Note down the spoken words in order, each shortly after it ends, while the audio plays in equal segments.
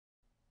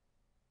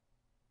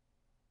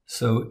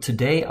So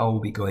today I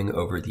will be going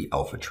over the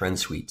Alpha Trend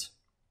Suite.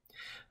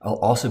 I'll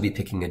also be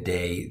picking a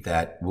day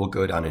that will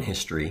go down in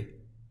history,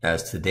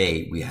 as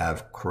today we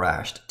have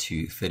crashed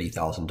to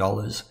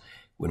 $30,000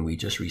 when we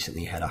just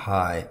recently had a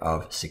high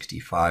of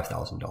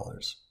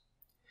 $65,000.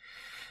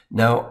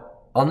 Now,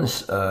 on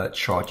this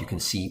chart, you can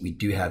see we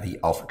do have the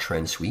Alpha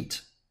Trend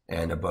Suite,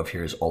 and above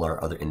here is all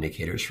our other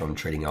indicators from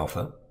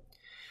TradingAlpha.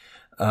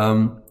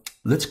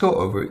 Let's go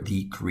over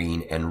the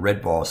green and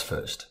red bars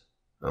first,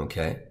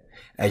 okay?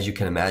 As you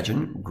can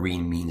imagine,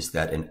 green means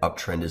that an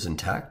uptrend is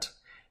intact,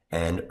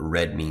 and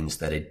red means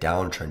that a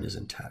downtrend is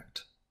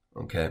intact,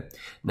 okay?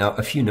 Now,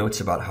 a few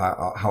notes about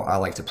how I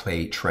like to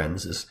play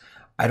trends is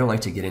I don't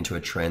like to get into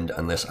a trend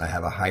unless I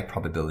have a high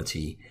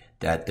probability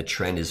that the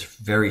trend is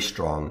very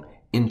strong,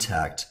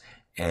 intact,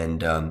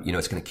 and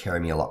it's going to carry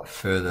me a lot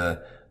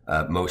further,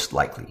 most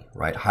likely,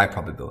 right? High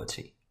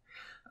probability.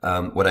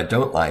 What I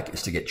don't like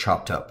is to get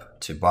chopped up,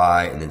 to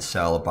buy and then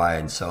sell, buy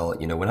and sell.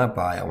 When I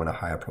buy, I want a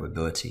higher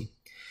probability.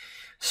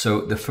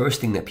 So the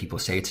first thing that people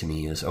say to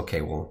me is,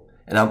 okay, well,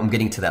 and I'm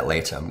getting to that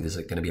later. There's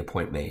going to be a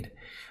point made.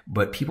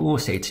 But people will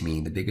say to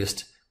me, the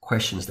biggest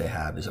questions they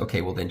have is,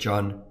 okay, well then,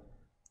 John,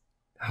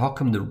 how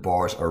come the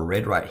bars are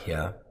red right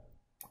here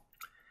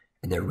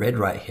and they're red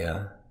right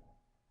here,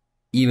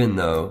 even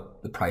though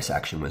the price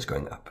action was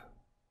going up?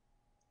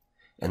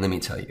 And let me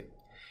tell you,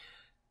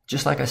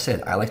 just like I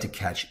said, I like to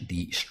catch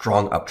the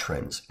strong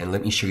uptrends, and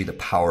let me show you the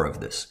power of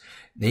this.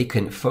 They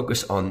can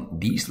focus on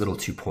these little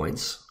 2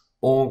 points,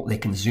 or they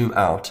can zoom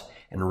out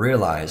and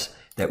realize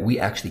that we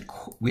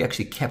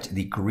actually kept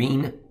the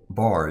green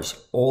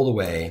bars all the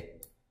way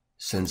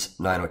since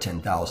 9 or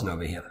 10,000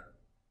 over here.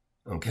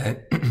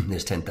 Okay,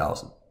 there's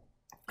 10,000,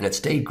 and it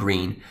stayed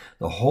green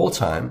the whole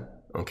time.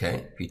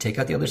 Okay, if you take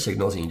out the other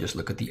signals and you just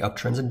look at the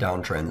uptrends and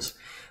downtrends,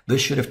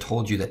 this should have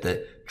told you that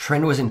the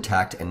trend was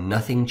intact and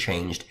nothing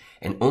changed.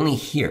 And only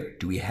here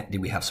do we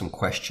have some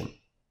question.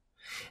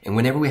 And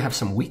whenever we have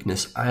some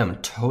weakness, I am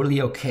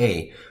totally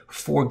okay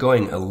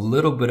foregoing a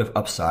little bit of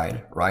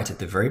upside right at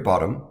the very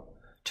bottom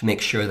to make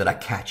sure that I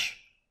catch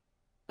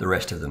the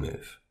rest of the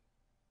move.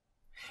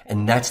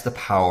 And that's the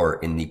power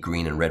in the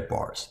green and red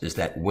bars, is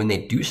that when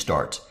they do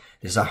start,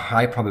 there's a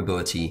high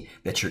probability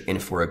that you're in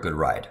for a good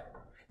ride.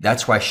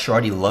 That's why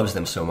Shardy loves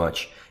them so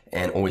much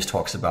and always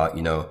talks about,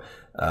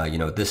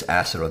 this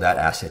asset or that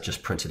asset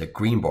just printed a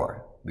green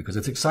bar, because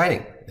it's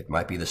exciting. It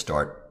might be the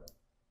start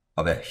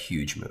of a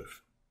huge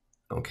move.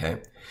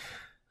 Okay,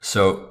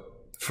 so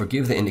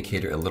forgive the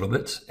indicator a little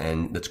bit,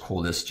 and let's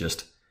call this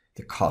just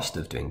the cost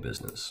of doing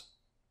business.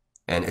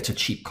 And it's a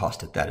cheap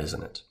cost at that,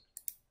 isn't it?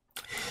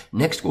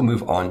 Next, we'll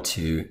move on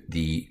to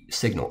the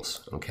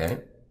signals. Okay,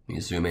 let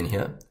me zoom in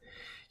here.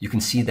 You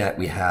can see that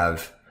we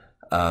have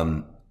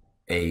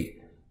a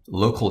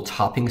local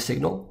topping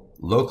signal,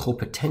 local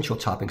potential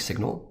topping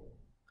signal,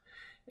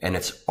 and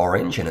it's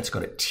orange and it's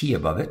got a T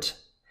above it.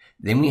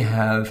 Then we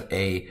have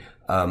a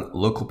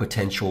local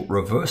potential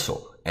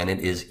reversal, and it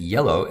is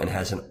yellow and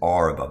has an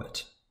R above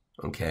it.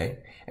 Okay,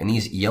 and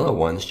these yellow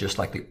ones, just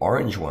like the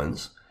orange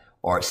ones,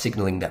 are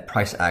signaling that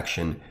price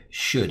action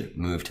should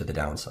move to the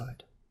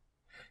downside.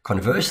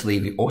 Conversely,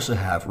 we also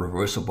have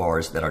reversal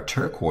bars that are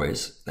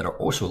turquoise that are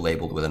also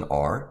labeled with an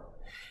R,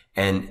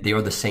 and they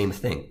are the same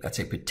thing. That's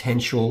a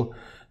potential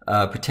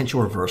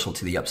reversal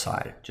to the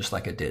upside, just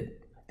like it did.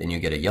 Then you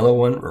get a yellow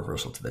one,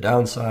 reversal to the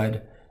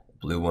downside,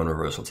 blue one,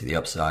 reversal to the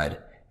upside,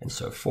 and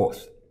so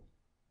forth.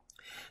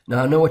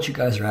 Now, I know what you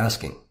guys are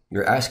asking.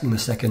 You're asking the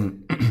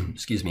second,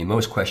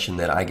 most question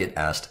that I get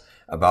asked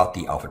about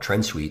the Alpha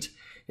Trend Suite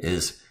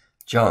is,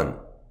 John,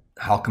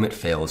 how come it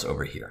fails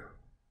over here?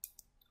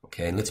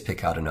 Okay, let's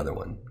pick out another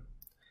one.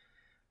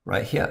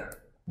 Right here,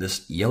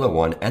 this yellow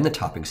one and the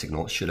topping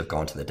signal should have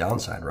gone to the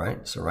downside,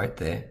 right? So right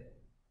there,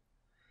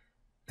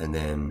 and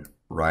then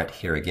right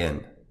here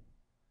again.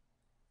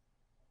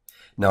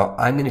 Now,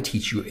 I'm going to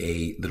teach you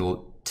a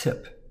little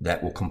tip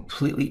that will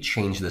completely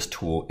change this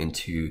tool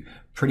into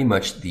pretty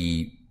much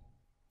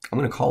I'm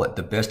going to call it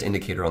the best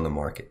indicator on the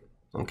market.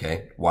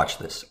 Okay, watch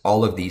this.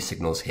 All of these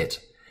signals hit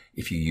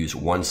if you use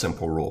one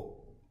simple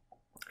rule,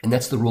 and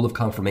that's the rule of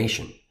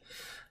confirmation.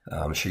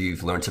 I'm sure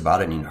you've learned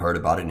about it and you've heard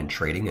about it in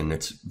trading, and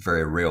it's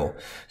very real.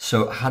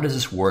 So how does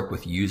this work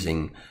with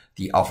using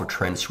the Alpha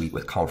Trend Suite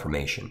with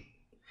confirmation?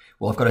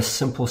 Well, I've got a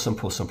simple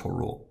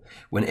rule.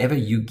 Whenever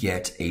you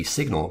get a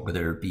signal,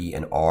 whether it be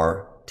an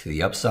R to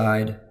the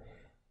upside,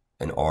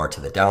 an R to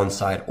the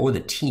downside, or the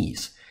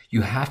T's,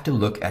 you have to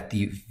look at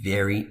the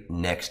very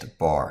next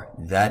bar.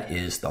 That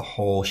is the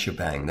whole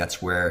shebang.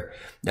 That's where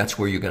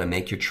you're going to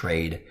make your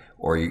trade,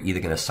 or you're either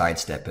going to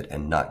sidestep it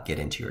and not get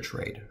into your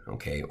trade,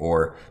 okay,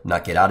 or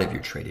not get out of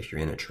your trade if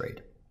you're in a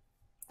trade.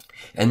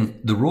 And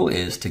the rule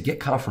is, to get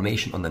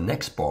confirmation on the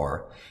next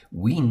bar,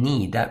 we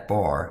need that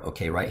bar,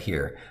 okay, right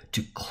here,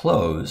 to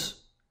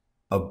close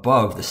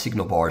above the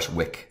signal bar's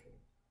wick.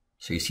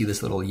 So you see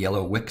this little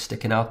yellow wick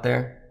sticking out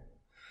there?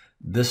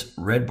 This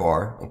red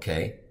bar,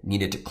 okay,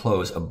 needed to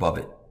close above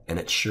it, and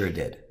it sure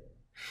did.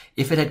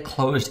 If it had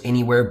closed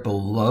anywhere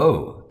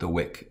below the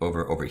wick,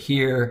 over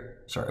here,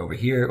 sorry, over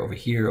here, over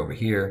here, over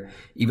here,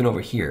 even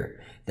over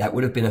here, that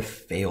would have been a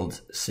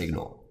failed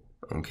signal,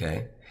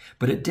 okay?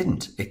 But it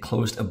didn't. It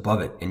closed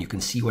above it, and you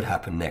can see what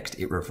happened next.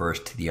 It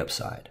reversed to the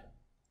upside.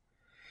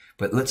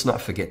 But let's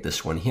not forget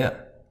this one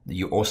here.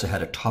 You also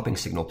had a topping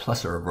signal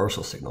plus a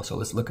reversal signal. So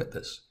let's look at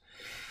this.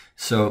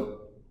 So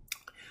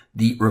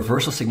the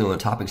reversal signal and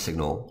the topping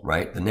signal,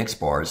 right, the next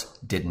bars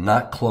did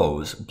not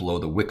close below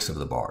the wicks of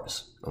the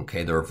bars.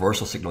 Okay, the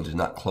reversal signal did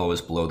not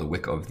close below the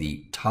wick of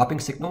the topping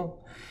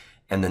signal.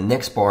 And the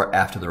next bar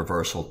after the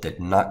reversal did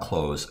not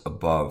close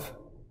above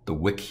the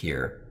wick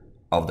here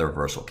of the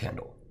reversal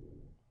candle.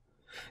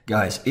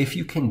 Guys, if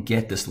you can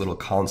get this little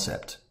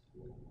concept,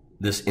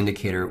 this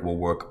indicator will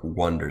work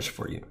wonders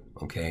for you.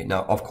 Okay.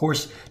 Now, of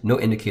course, no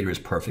indicator is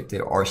perfect.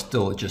 There are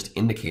still just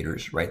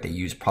indicators, right? They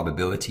use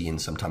probability,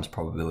 and sometimes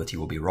probability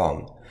will be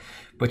wrong.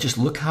 But just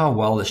look how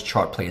well this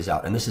chart plays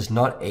out. And this is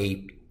not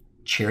a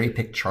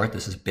cherry-picked chart.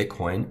 This is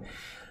Bitcoin,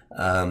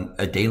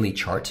 a daily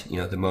chart, you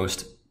know, the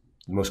most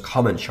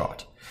common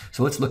chart.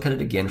 So let's look at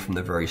it again from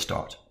the very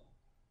start.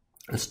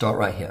 Let's start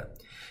right here.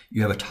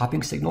 You have a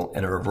topping signal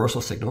and a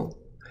reversal signal.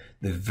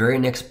 The very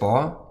next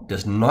bar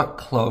does not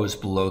close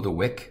below the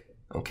wick.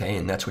 Okay,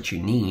 and that's what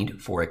you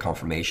need for a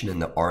confirmation,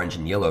 and the orange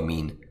and yellow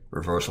mean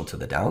reversal to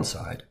the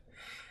downside.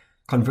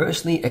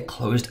 Conversely, it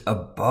closed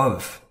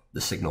above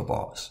the signal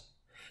bars.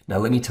 Now,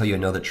 let me tell you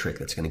another trick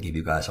that's going to give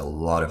you guys a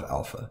lot of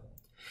alpha.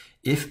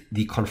 If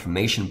the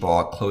confirmation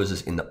bar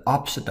closes in the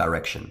opposite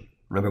direction,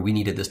 remember we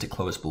needed this to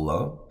close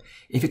below.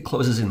 If it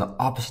closes in the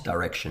opposite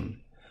direction,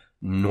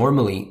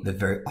 normally the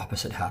very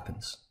opposite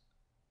happens.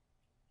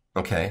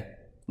 Okay?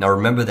 Now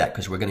remember that,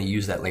 because we're going to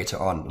use that later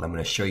on, and I'm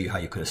going to show you how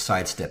you could have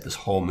sidestepped this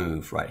whole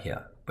move right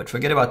here. But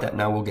forget about that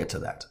now, we'll get to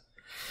that.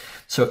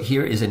 So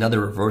here is another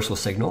reversal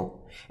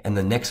signal, and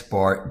the next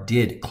bar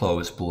did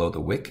close below the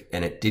wick,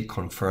 and it did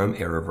confirm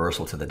a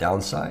reversal to the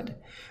downside.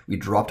 We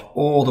dropped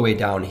all the way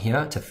down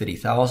here to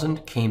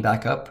 30,000, came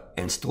back up,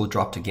 and still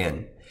dropped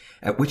again.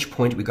 At which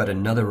point we got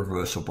another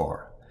reversal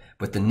bar.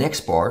 But the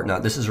next bar, now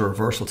this is a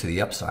reversal to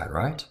the upside,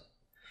 right?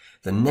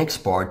 The next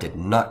bar did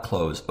not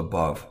close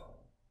above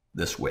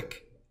this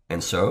wick.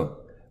 And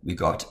so we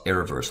got a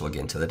reversal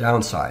again to the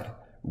downside,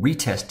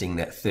 retesting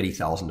that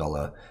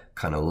 $30,000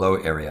 kind of low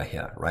area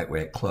here, right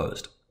where it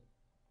closed.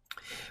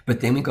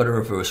 But then we got a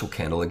reversal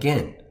candle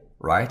again,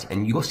 right?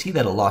 And you'll see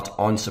that a lot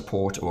on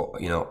support or,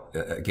 you know,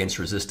 against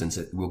resistance.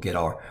 We'll get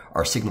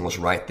our signals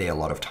right there a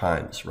lot of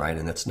times, right?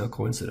 And that's no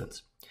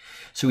coincidence.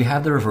 So we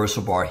have the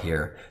reversal bar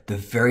here. The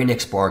very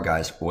next bar,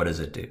 guys, what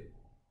does it do?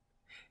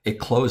 It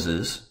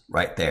closes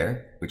right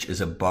there, which is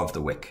above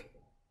the wick.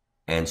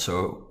 And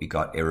so we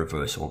got a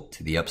reversal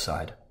to the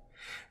upside.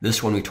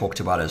 This one we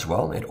talked about as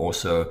well. It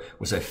also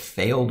was a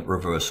failed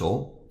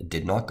reversal. It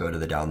did not go to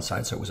the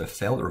downside, so it was a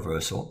failed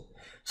reversal.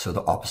 So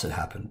the opposite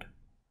happened.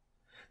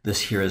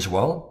 This here as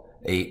well,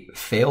 a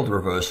failed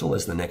reversal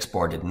as the next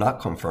bar did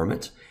not confirm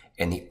it,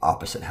 and the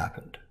opposite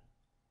happened.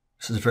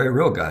 This is very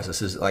real, guys.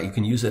 This is like, you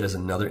can use it as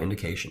another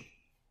indication.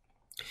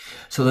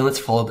 So then let's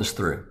follow this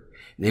through.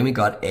 Then we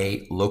got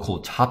a local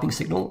topping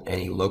signal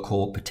and a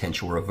local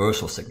potential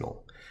reversal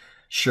signal.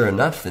 Sure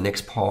enough, the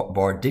next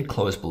bar did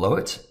close below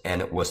it, and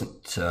it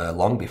wasn't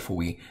long before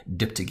we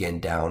dipped again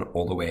down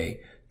all the way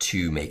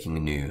to making a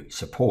new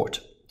support.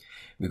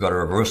 We got a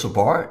reversal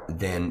bar,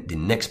 then the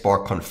next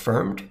bar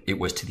confirmed it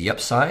was to the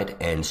upside,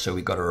 and so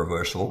we got a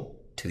reversal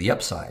to the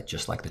upside,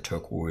 just like the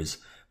turquoise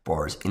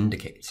bars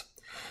indicate.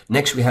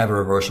 Next, we have a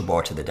reversal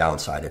bar to the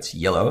downside. It's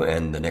yellow,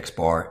 and the next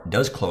bar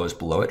does close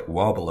below it,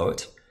 well below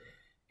it,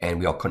 and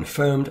we are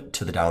confirmed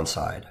to the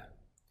downside.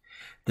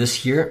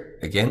 This here,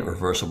 again,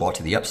 reversal bar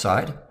to the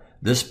upside.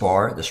 This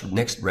bar, this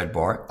next red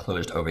bar,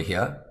 closed over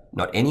here,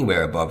 not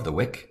anywhere above the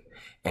wick,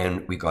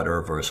 and we got a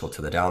reversal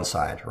to the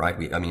downside, right?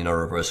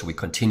 We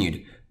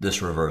continued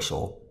this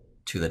reversal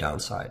to the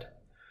downside.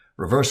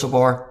 Reversal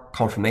bar,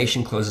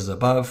 confirmation closes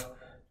above,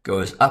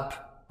 goes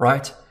up,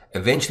 right?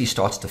 Eventually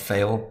starts to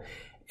fail,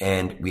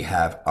 and we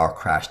have our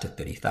crash to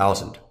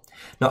 30,000.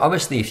 Now,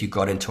 obviously, if you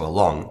got into a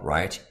long,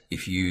 right?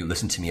 If you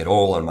listen to me at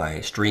all on my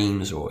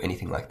streams or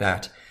anything like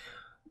that,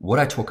 what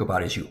I talk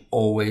about is you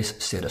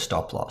always set a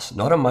stop loss.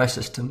 Not on my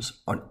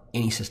systems, on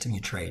any system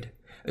you trade.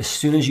 As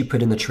soon as you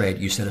put in the trade,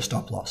 you set a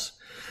stop loss.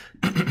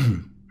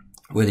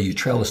 Whether you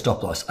trail the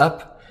stop loss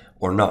up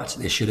or not,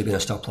 there should have been a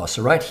stop loss.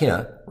 So right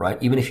here,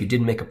 right, even if you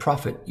didn't make a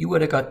profit, you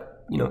would have got,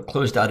 you know,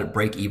 closed out at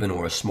break even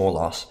or a small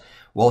loss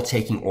while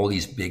taking all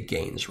these big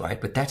gains, right?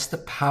 But that's the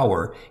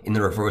power in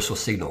the reversal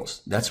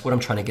signals. That's what I'm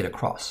trying to get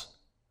across.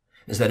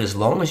 Is that as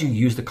long as you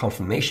use the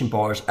confirmation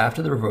bars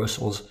after the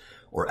reversals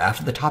or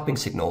after the topping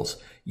signals,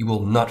 you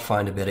will not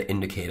find a better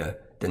indicator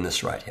than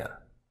this right here.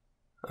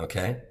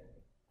 Okay?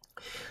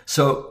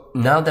 So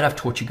now that I've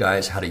taught you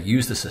guys how to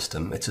use the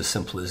system, it's as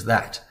simple as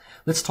that.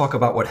 Let's talk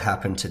about what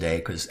happened today,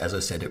 because as I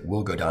said, it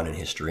will go down in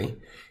history,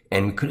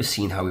 and we could have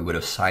seen how we would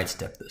have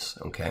sidestepped this,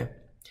 okay?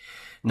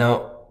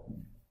 Now,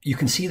 you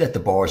can see that the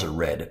bars are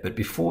red, but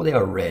before they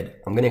are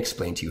red, I'm going to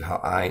explain to you how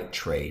I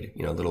trade,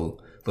 you know,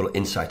 little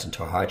insights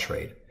into how I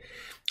trade.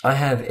 I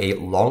have a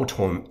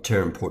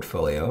long-term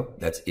portfolio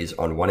that is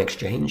on one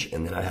exchange,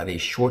 and then I have a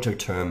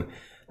shorter-term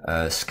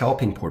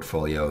scalping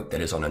portfolio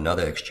that is on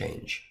another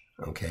exchange.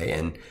 Okay,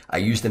 and I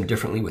use them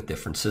differently with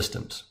different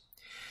systems.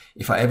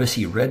 If I ever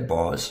see red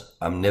bars,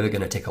 I'm never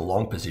going to take a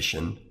long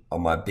position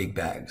on my big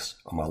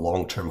bags, on my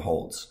long-term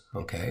holds.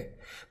 Okay,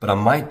 but I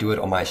might do it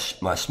on my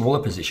smaller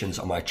positions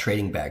on my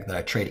trading bag that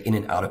I trade in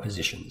and out of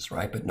positions,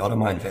 right? But not on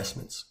my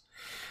investments.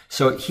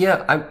 So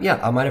here,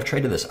 I might have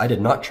traded this. I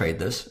did not trade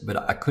this,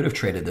 but I could have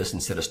traded this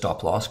instead of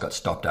stop loss, got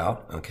stopped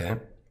out, okay?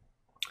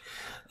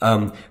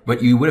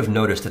 But you would have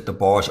noticed that the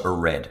bars are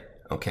red,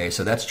 okay?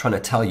 So that's trying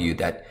to tell you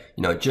that,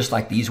 you know, just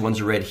like these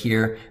ones are red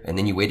here, and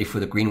then you waited for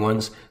the green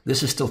ones,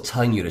 this is still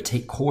telling you to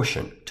take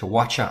caution, to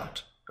watch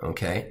out,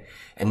 okay?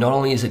 And not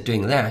only is it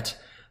doing that,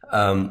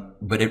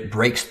 but it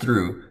breaks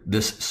through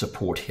this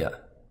support here.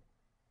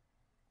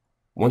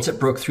 Once it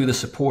broke through the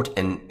support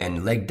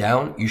and leg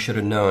down, you should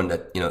have known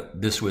that, you know,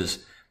 this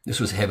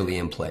was heavily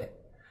in play.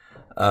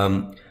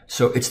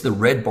 So it's the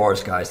red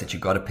bars, guys, that you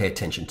got to pay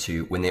attention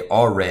to. When they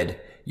are red,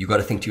 you got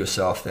to think to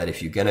yourself that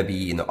if you're going to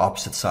be in the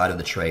opposite side of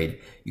the trade,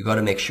 you got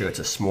to make sure it's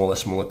a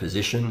smaller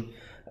position,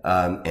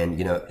 and,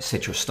 you know,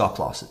 set your stop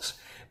losses.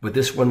 But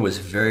this one was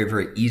very,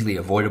 very easily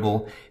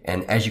avoidable.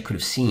 And as you could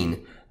have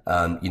seen,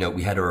 you know,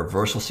 we had a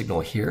reversal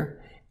signal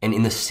here, and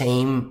in the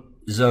same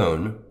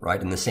zone, right,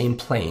 in the same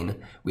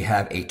plane, we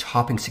have a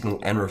topping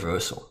signal and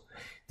reversal.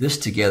 This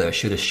together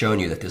should have shown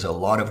you that there's a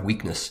lot of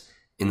weakness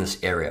in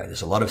this area.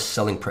 There's a lot of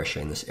selling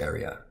pressure in this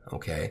area,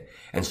 okay?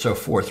 And so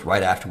forth.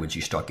 Right afterwards,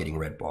 you start getting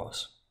red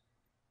bars,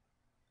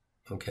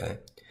 okay?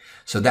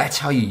 So that's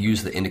how you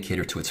use the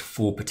indicator to its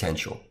full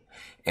potential.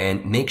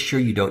 And make sure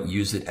you don't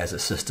use it as a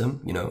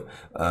system, you know,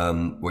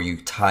 where you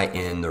tie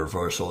in the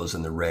reversals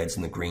and the reds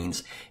and the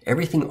greens.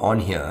 Everything on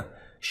here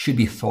should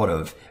be thought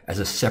of as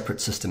a separate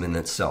system in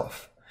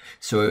itself.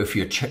 So if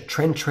you're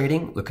trend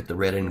trading, look at the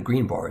red and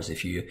green bars.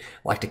 If you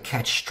like to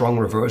catch strong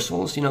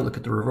reversals, you know, look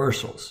at the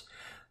reversals.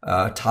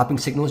 Topping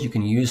signals you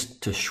can use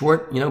to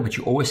short, you know, but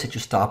you always set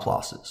your stop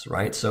losses,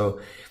 right?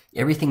 So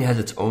everything has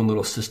its own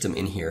little system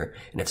in here,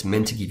 and it's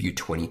meant to give you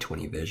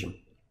 20/20 vision.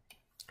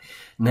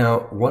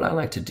 Now, what I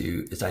like to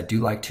do is I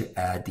do like to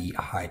add the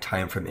high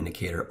time frame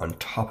indicator on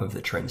top of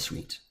the trend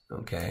suite,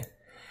 okay?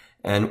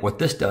 And what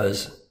this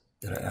does,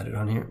 did I add it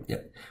on here? Yeah.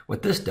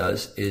 What this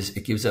does is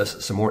it gives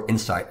us some more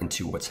insight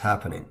into what's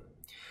happening.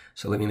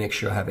 So let me make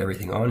sure I have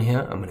everything on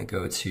here. I'm going to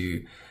go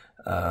to,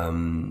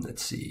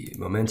 let's see,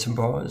 momentum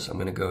bars. I'm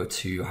going to go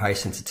to high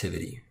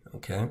sensitivity,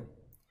 okay?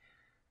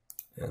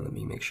 And let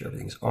me make sure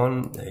everything's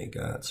on. There you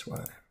go. That's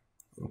why.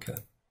 Okay.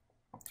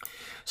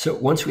 So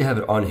once we have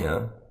it on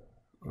here,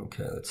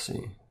 okay, let's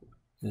see.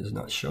 It is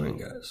not showing,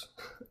 guys.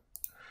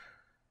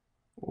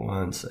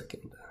 1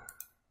 second.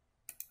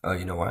 Oh,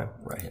 you know why?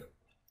 Right here.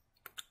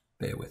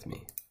 Bear with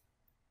me.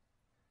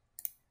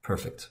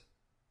 Perfect.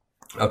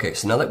 Okay,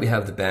 so now that we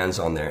have the bands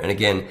on there, and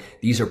again,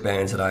 these are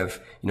bands that I've,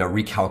 you know,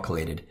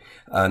 recalculated.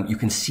 You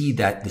can see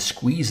that the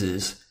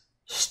squeezes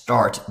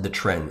start the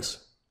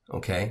trends,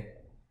 okay?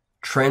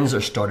 Trends are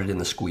started in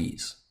the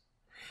squeeze.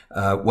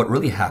 What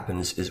really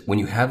happens is when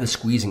you have the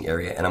squeezing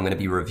area, and I'm going to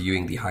be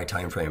reviewing the high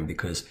time frame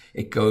because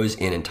it goes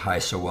in and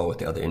ties so well with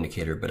the other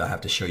indicator, but I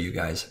have to show you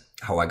guys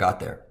how I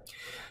got there.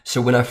 So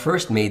when I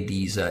first made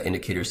these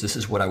indicators, this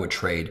is what I would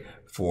trade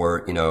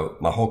for, you know,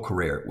 my whole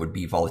career would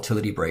be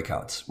volatility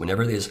breakouts.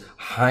 Whenever there's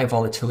high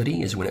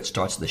volatility is when it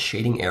starts the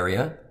shading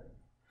area,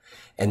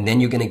 and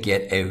then you're going to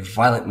get a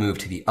violent move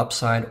to the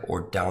upside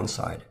or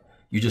downside.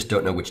 You just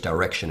don't know which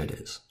direction it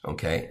is,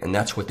 okay? And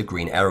that's what the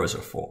green arrows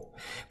are for.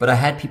 But I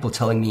had people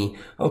telling me,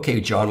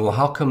 okay, John, well,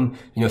 how come,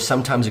 you know,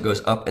 sometimes it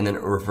goes up and then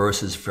it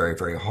reverses very,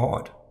 very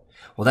hard?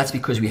 Well, that's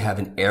because we have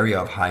an area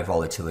of high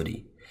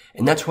volatility.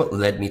 And that's what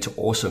led me to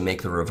also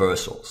make the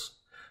reversals.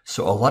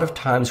 So a lot of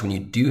times when you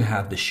do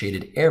have the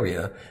shaded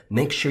area,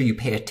 make sure you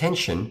pay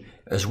attention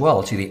as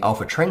well to the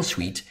alpha trend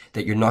suite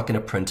that you're not going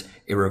to print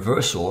a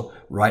reversal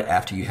right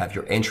after you have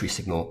your entry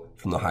signal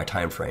from the high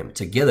time frame.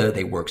 Together,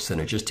 they work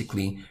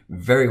synergistically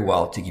very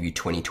well to give you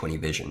 20/20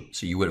 vision.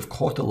 So you would have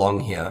caught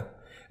along here.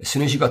 As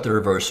soon as you got the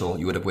reversal,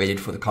 you would have waited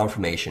for the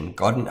confirmation,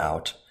 gotten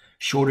out,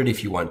 shorted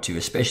if you want to,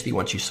 especially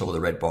once you saw the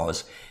red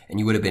bars, and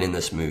you would have been in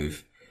this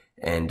move.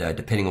 And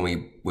depending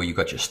on where you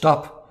got your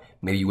stop,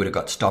 maybe you would have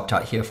got stopped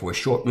out here for a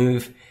short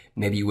move.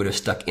 Maybe you would have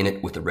stuck in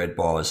it with the red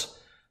bars,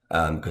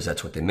 because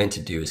that's what they're meant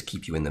to do, is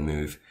keep you in the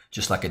move,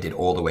 just like I did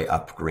all the way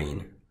up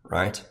green,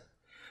 right?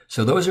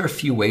 So those are a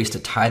few ways to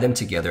tie them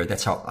together.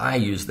 That's how I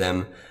use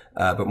them.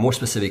 But more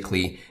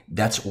specifically,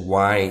 that's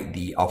why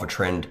the alpha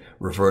trend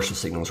reversal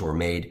signals were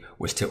made,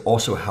 was to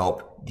also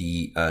help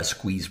the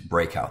squeeze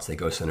breakouts. They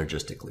go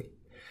synergistically.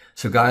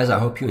 So guys, I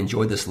hope you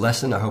enjoyed this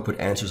lesson. I hope it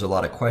answers a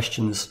lot of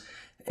questions.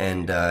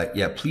 And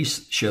yeah,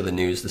 please share the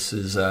news. This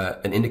is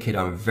an indicator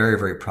I'm very,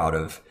 very proud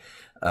of.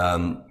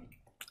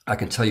 I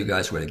can tell you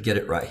guys where to get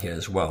it right here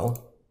as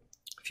well,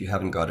 if you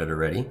haven't got it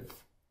already.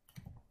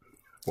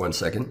 1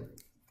 second.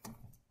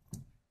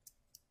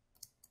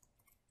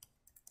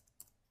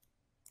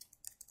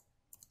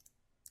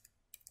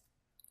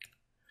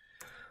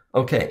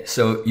 Okay,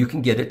 so you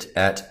can get it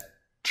at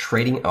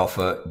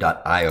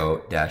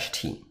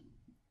TradingAlpha.io-T.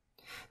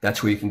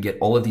 That's where you can get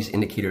all of these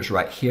indicators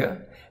right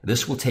here.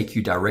 This will take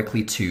you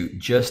directly to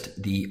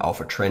just the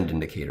alpha trend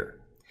indicator.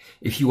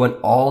 If you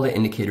want all the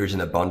indicators in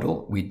a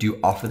bundle, we do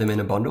offer them in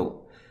a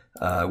bundle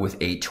with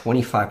a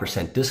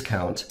 25%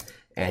 discount,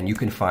 and you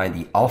can find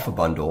the alpha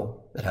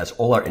bundle that has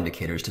all our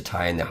indicators to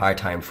tie in the high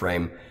time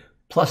frame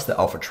plus the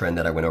alpha trend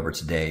that I went over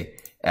today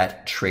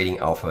at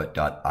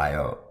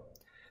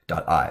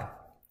TradingAlpha.io.I.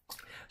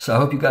 So I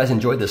hope you guys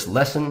enjoyed this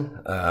lesson.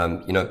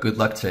 Good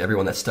luck to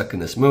everyone that's stuck in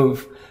this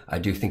move. I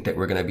do think that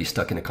we're going to be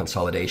stuck in a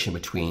consolidation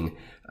between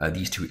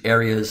these two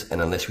areas.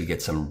 And unless we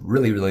get some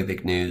really, really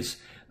big news,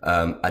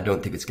 I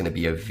don't think it's going to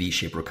be a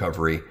V-shaped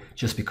recovery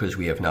just because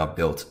we have now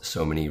built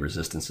so many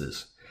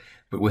resistances.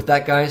 But with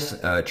that, guys,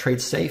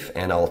 trade safe,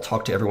 and I'll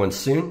talk to everyone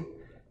soon.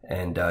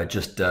 And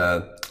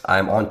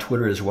I'm on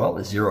Twitter as well,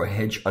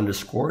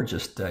 0hedge_.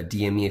 Just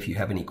DM me if you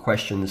have any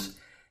questions,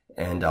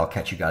 and I'll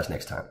catch you guys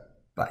next time.